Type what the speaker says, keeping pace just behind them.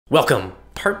Welcome!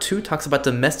 Part 2 talks about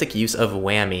domestic use of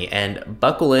WAMI, and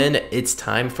buckle in, it's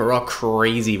time for a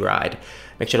crazy ride.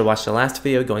 Make sure to watch the last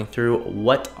video going through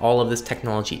what all of this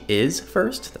technology is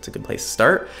first. That's a good place to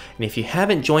start. And if you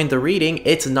haven't joined the reading,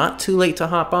 it's not too late to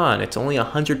hop on. It's only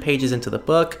 100 pages into the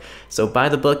book, so buy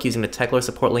the book using the Techlore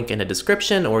support link in the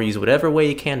description, or use whatever way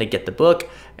you can to get the book,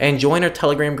 and join our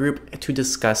Telegram group to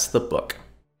discuss the book.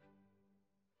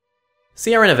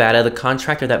 Sierra Nevada, the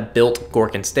contractor that built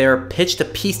Gorgon Stair, pitched a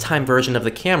peacetime version of the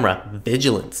camera,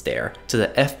 Vigilant Stair, to the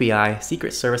FBI,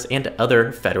 Secret Service, and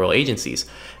other federal agencies.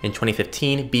 In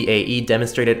 2015, BAE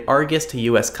demonstrated Argus to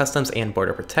US Customs and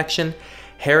Border Protection.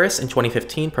 Harris, in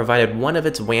 2015, provided one of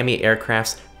its WAMI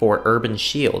aircrafts for Urban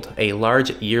Shield, a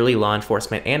large yearly law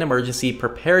enforcement and emergency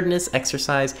preparedness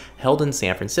exercise held in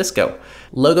San Francisco.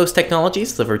 Logos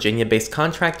Technologies, the Virginia-based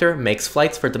contractor, makes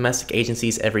flights for domestic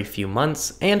agencies every few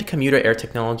months, and Commuter Air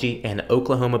Technology, an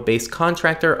Oklahoma-based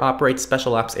contractor, operates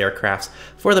special ops aircrafts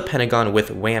for the Pentagon with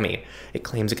WAMI. It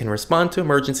claims it can respond to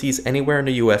emergencies anywhere in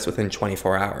the US within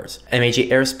 24 hours. MAG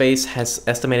Aerospace has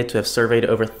estimated to have surveyed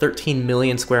over 13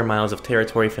 million square miles of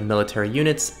territory for military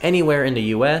units anywhere in the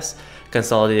US.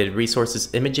 Consolidated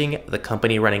Resources Imaging, the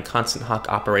company running Constant Hawk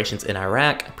operations in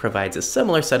Iraq, provides a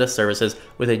similar set of services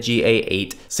with a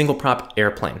GA-8 single-prop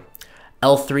airplane.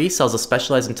 L3 sells a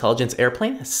specialized intelligence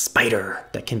airplane, Spider,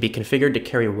 that can be configured to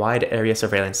carry wide area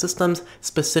surveillance systems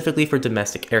specifically for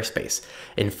domestic airspace.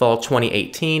 In fall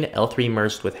 2018, L3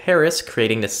 merged with Harris,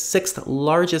 creating the 6th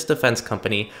largest defense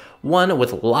company, one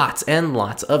with lots and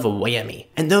lots of WAMI.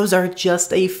 And those are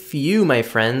just a few, my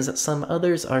friends. Some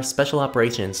others are Special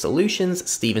Operations Solutions,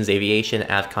 Stevens Aviation,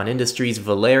 Avcon Industries,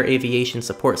 Valair Aviation,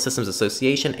 Support Systems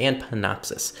Association, and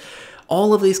Panopsis.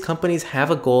 All of these companies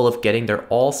have a goal of getting their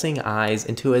all-seeing eyes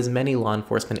into as many law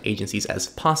enforcement agencies as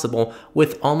possible,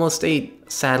 with almost a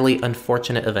sadly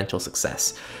unfortunate eventual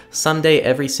success. Someday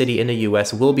every city in the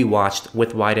US will be watched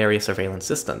with wide area surveillance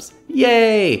systems.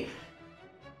 Yay!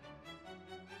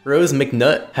 Rose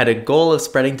McNutt had a goal of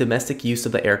spreading domestic use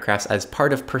of the aircrafts as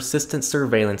part of persistent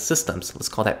surveillance systems, let's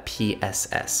call that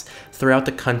PSS, throughout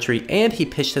the country, and he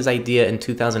pitched his idea in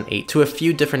 2008 to a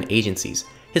few different agencies.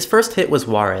 His first hit was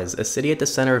Juarez, a city at the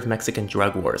center of Mexican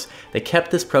drug wars. They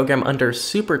kept this program under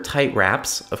super tight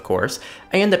wraps, of course,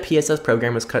 and the PSS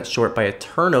program was cut short by a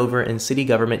turnover in city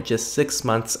government just 6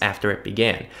 months after it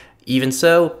began. Even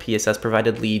so, PSS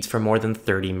provided leads for more than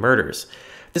 30 murders.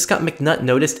 This got McNutt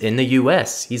noticed in the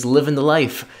US. He's living the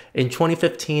life. In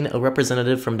 2015, a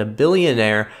representative from the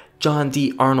billionaire John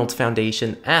D. Arnold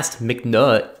Foundation asked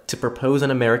McNutt to propose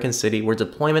an American city where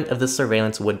deployment of this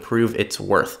surveillance would prove its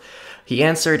worth. He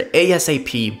answered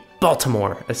ASAP,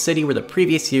 Baltimore, a city where the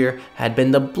previous year had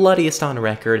been the bloodiest on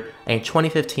record, and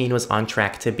 2015 was on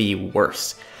track to be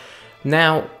worse.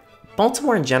 Now,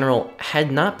 Baltimore in general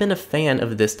had not been a fan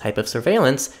of this type of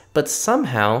surveillance, but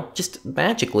somehow, just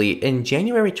magically, in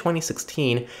January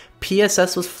 2016,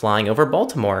 PSS was flying over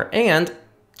Baltimore, and,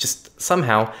 just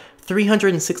somehow,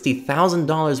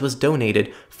 $360,000 was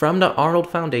donated from the Arnold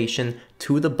Foundation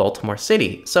to the Baltimore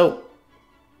city. So,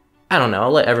 I don't know,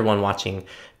 I'll let everyone watching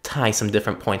tie some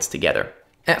different points together.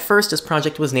 At first, this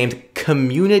project was named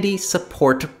Community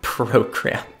Support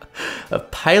Program, a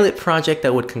pilot project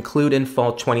that would conclude in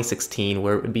fall 2016,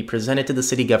 where it would be presented to the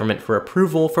city government for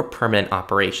approval for permanent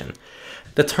operation.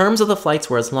 The terms of the flights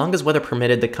were as long as weather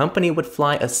permitted, the company would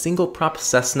fly a single-prop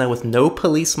Cessna with no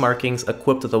police markings,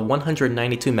 equipped with a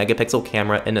 192 megapixel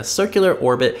camera in a circular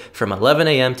orbit from 11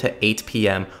 a.m. to 8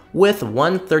 p.m. with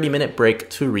one 30-minute break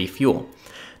to refuel.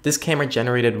 This camera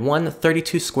generated one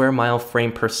 32 square mile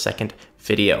frame per second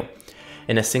video.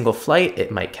 In a single flight, it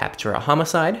might capture a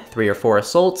homicide, 3 or 4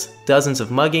 assaults, dozens of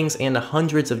muggings, and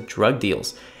hundreds of drug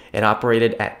deals. It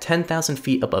operated at 10,000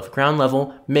 feet above ground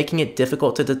level, making it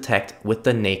difficult to detect with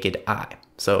the naked eye,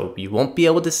 so you won't be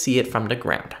able to see it from the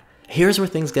ground. Here's where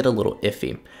things get a little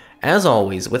iffy. As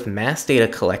always, with mass data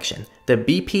collection, the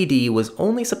BPD was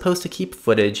only supposed to keep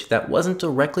footage that wasn't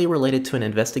directly related to an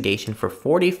investigation for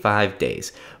 45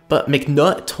 days. But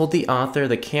McNutt told the author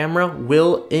the camera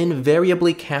will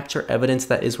invariably capture evidence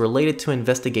that is related to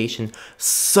investigation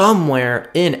somewhere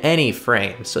in any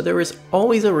frame. So there is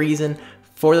always a reason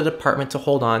for the department to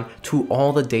hold on to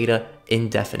all the data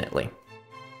indefinitely.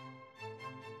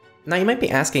 Now you might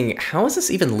be asking, how is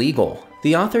this even legal?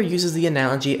 The author uses the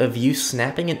analogy of you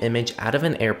snapping an image out of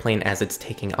an airplane as it's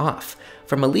taking off.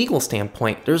 From a legal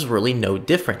standpoint, there's really no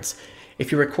difference.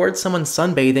 If you record someone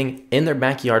sunbathing in their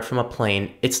backyard from a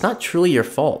plane, it's not truly your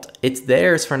fault. It's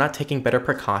theirs for not taking better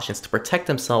precautions to protect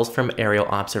themselves from aerial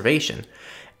observation.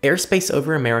 Airspace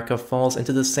over America falls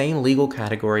into the same legal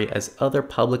category as other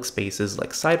public spaces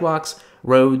like sidewalks,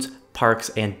 roads, parks,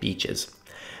 and beaches.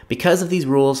 Because of these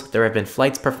rules, there have been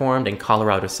flights performed in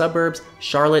Colorado suburbs,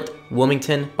 Charlotte,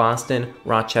 Wilmington, Boston,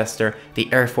 Rochester. The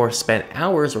Air Force spent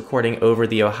hours recording over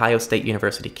the Ohio State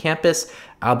University campus,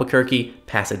 Albuquerque,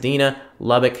 Pasadena,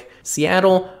 Lubbock,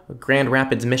 Seattle, Grand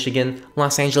Rapids, Michigan,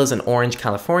 Los Angeles and Orange,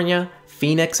 California,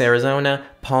 Phoenix, Arizona,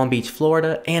 Palm Beach,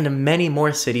 Florida, and many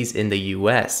more cities in the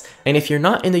US. And if you're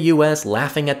not in the US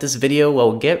laughing at this video,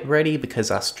 well, get ready because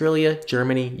Australia,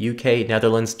 Germany, UK,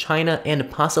 Netherlands, China, and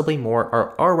possibly more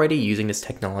are already using this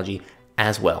technology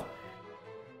as well.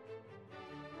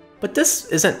 But this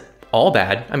isn't all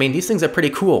bad. I mean, these things are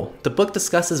pretty cool. The book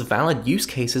discusses valid use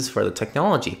cases for the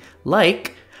technology,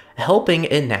 like helping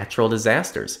in natural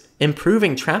disasters,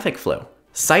 improving traffic flow,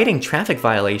 citing traffic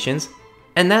violations,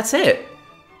 and that's it.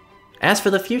 As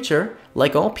for the future,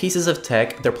 like all pieces of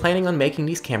tech, they're planning on making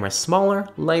these cameras smaller,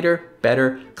 lighter,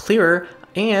 better, clearer,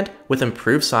 and with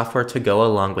improved software to go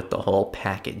along with the whole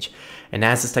package. And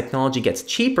as this technology gets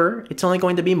cheaper, it's only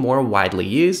going to be more widely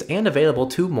used and available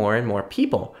to more and more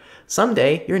people.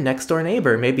 Someday, your next door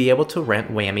neighbor may be able to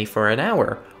rent WAMI for an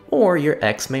hour, or your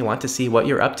ex may want to see what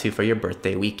you're up to for your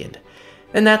birthday weekend.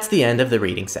 And that's the end of the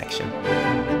reading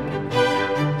section.